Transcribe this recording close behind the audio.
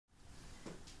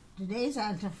Today's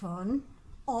antiphon,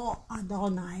 O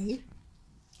Adonai,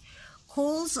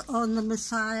 calls on the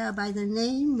Messiah by the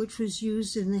name which was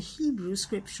used in the Hebrew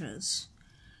scriptures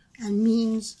and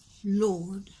means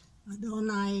Lord.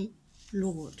 Adonai,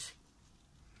 Lord.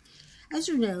 As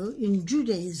you know, in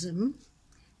Judaism,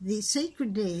 the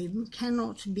sacred name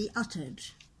cannot be uttered.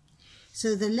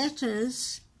 So the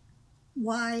letters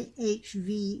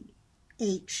YHVH,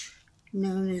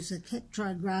 known as the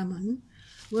tetragrammaton,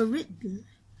 were written,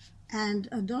 and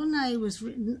Adonai was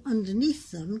written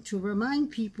underneath them to remind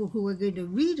people who were going to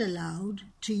read aloud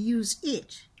to use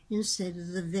it instead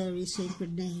of the very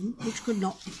sacred name, which could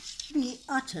not be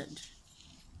uttered.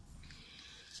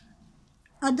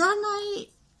 Adonai,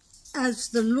 as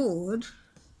the Lord,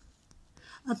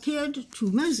 appeared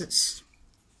to Moses.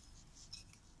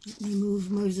 Let me move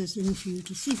Moses in for you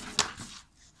to see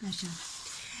better.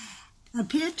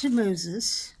 Appeared to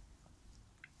Moses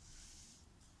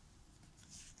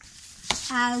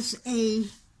as the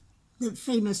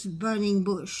famous burning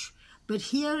bush, but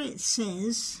here it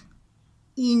says,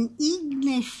 in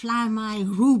igne flammai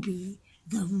ruby,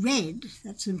 the red,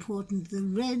 that's important, the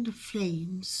red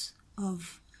flames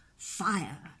of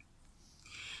fire.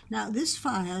 Now this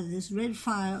fire, this red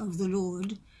fire of the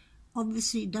Lord,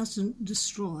 obviously doesn't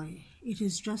destroy. It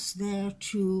is just there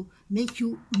to make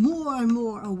you more and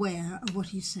more aware of what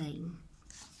he's saying.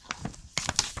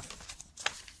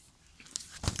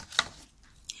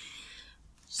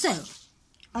 So,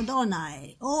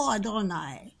 Adonai, O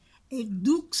Adonai, et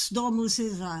dux domus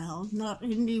Israel, not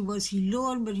only was he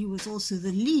Lord, but he was also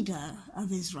the leader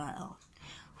of Israel,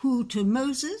 who to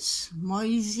Moses,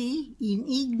 Moisi, in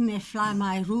igne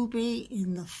flammai ruby,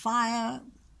 in the fire,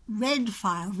 red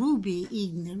fire, ruby,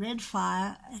 igne, red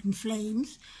fire and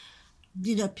flames,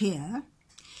 did appear.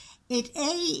 Et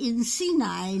in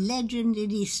Sinai legend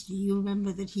idisti, you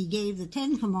remember that he gave the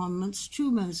 10 Commandments to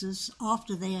Moses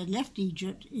after they had left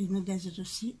Egypt in the desert of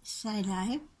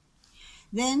Sinai.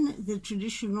 Then the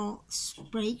traditional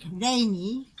spake,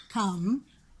 veni, come,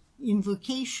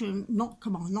 invocation, not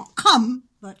command, not come,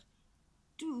 but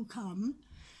do come,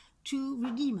 to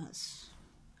redeem us.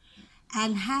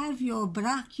 And have your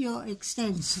brachio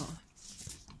extensor.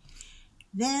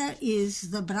 There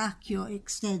is the brachio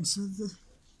extensor, the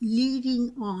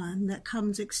leading arm that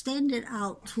comes extended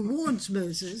out towards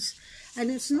Moses,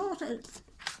 and it's not an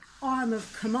arm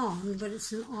of command, but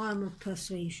it's an arm of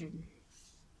persuasion.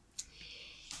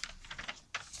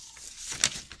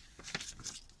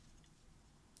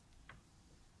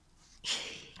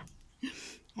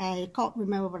 I can't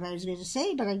remember what I was going to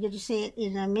say, but I'm going to say it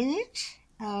in a minute.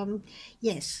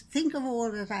 Yes, think of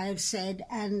all that I have said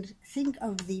and think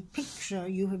of the picture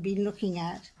you have been looking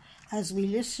at as we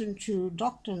listen to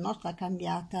Dr. Nota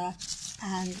Cambiata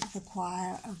and the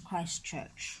choir of Christ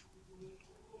Church.